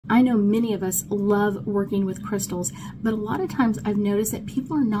I know many of us love working with crystals, but a lot of times I've noticed that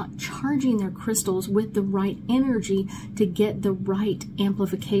people are not charging their crystals with the right energy to get the right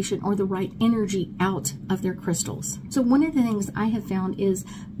amplification or the right energy out of their crystals. So one of the things I have found is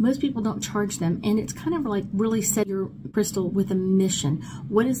most people don't charge them, and it's kind of like really set your crystal with a mission.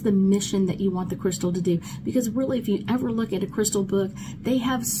 What is the mission that you want the crystal to do? Because really, if you ever look at a crystal book, they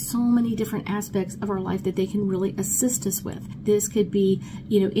have so many different aspects of our life that they can really assist us with. This could be,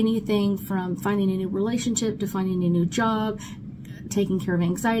 anything from finding a new relationship to finding a new job, taking care of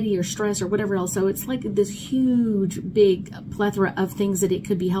anxiety or stress or whatever else. So it's like this huge, big plethora of things that it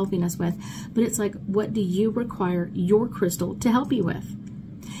could be helping us with. But it's like, what do you require your crystal to help you with?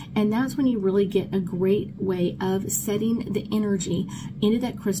 And that's when you really get a great way of setting the energy into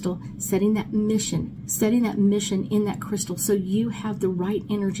that crystal, setting that mission in that crystal so you have the right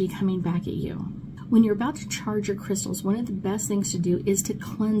energy coming back at you. When you're about to charge your crystals, one of the best things to do is to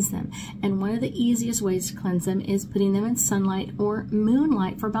cleanse them. And one of the easiest ways to cleanse them is putting them in sunlight or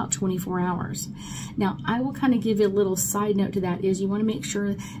moonlight for about 24 hours. Now, I will kind of give you a little side note to that is you want to make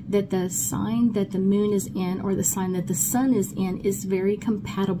sure that the sign that the moon is in or the sign that the sun is in is very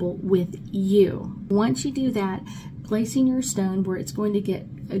compatible with you. Once you do that, placing your stone where it's going to get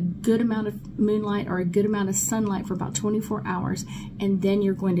a good amount of moonlight or a good amount of sunlight for about 24 hours, and then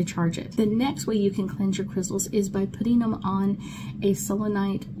you're going to charge it. The next way you can cleanse your crystals is by putting them on a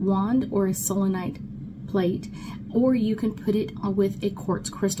selenite wand or a selenite plate, or you can put it with a quartz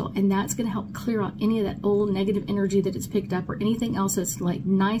crystal, and that's going to help clear out any of that old negative energy that it's picked up or anything else that's like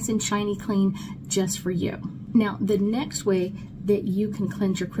nice and shiny clean just for you. Now, the next way that you can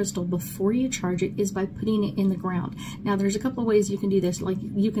cleanse your crystal before you charge it is by putting it in the ground. Now, there's a couple of ways you can do this. Like,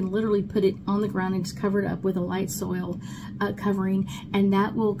 you can literally put it on the ground and just cover it up with a light soil covering, and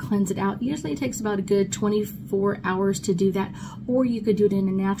that will cleanse it out. Usually it takes about a good 24 hours to do that, or you could do it in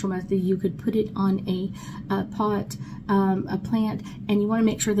a natural method. You could put it on a pot, a plant, and you want to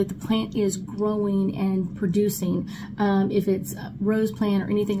make sure that the plant is growing and producing. If it's a rose plant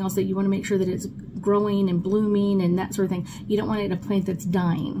or anything else, that you want to make sure that it's growing and blooming and that sort of thing. You don't want it a plant that's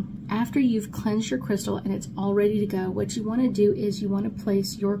dying. After you've cleansed your crystal and it's all ready to go, what you want to do is you want to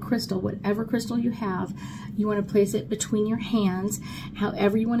place your crystal, whatever crystal you have, you want to place it between your hands,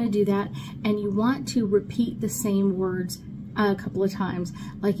 however you want to do that, and you want to repeat the same words a couple of times.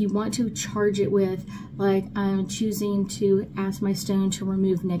 Like, you want to charge it with, like, I'm choosing to ask my stone to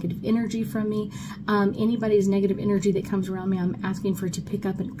remove negative energy from me. Anybody's negative energy that comes around me, I'm asking for it to pick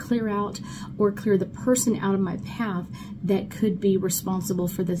up and clear out, or clear the person out of my path that could be responsible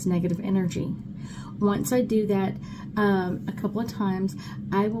for this negative energy. Once I do that a couple of times,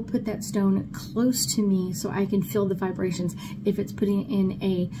 I will put that stone close to me so I can feel the vibrations. If it's putting it in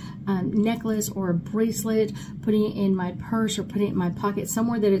a necklace or a bracelet, putting it in my purse or putting it in my pocket,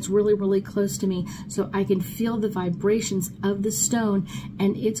 somewhere that it's really, really close to me so I can feel the vibrations of the stone,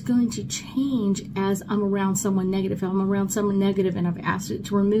 and it's going to change as I'm around someone negative. If I'm around someone negative and I've asked it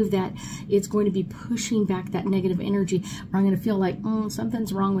to remove that, it's going to be pushing back that negative energy, or I'm going to feel like,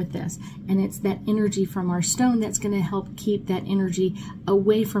 something's wrong with this. And it's that energy from our stone that's going to help keep that energy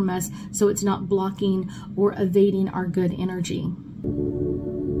away from us so it's not blocking or evading our good energy.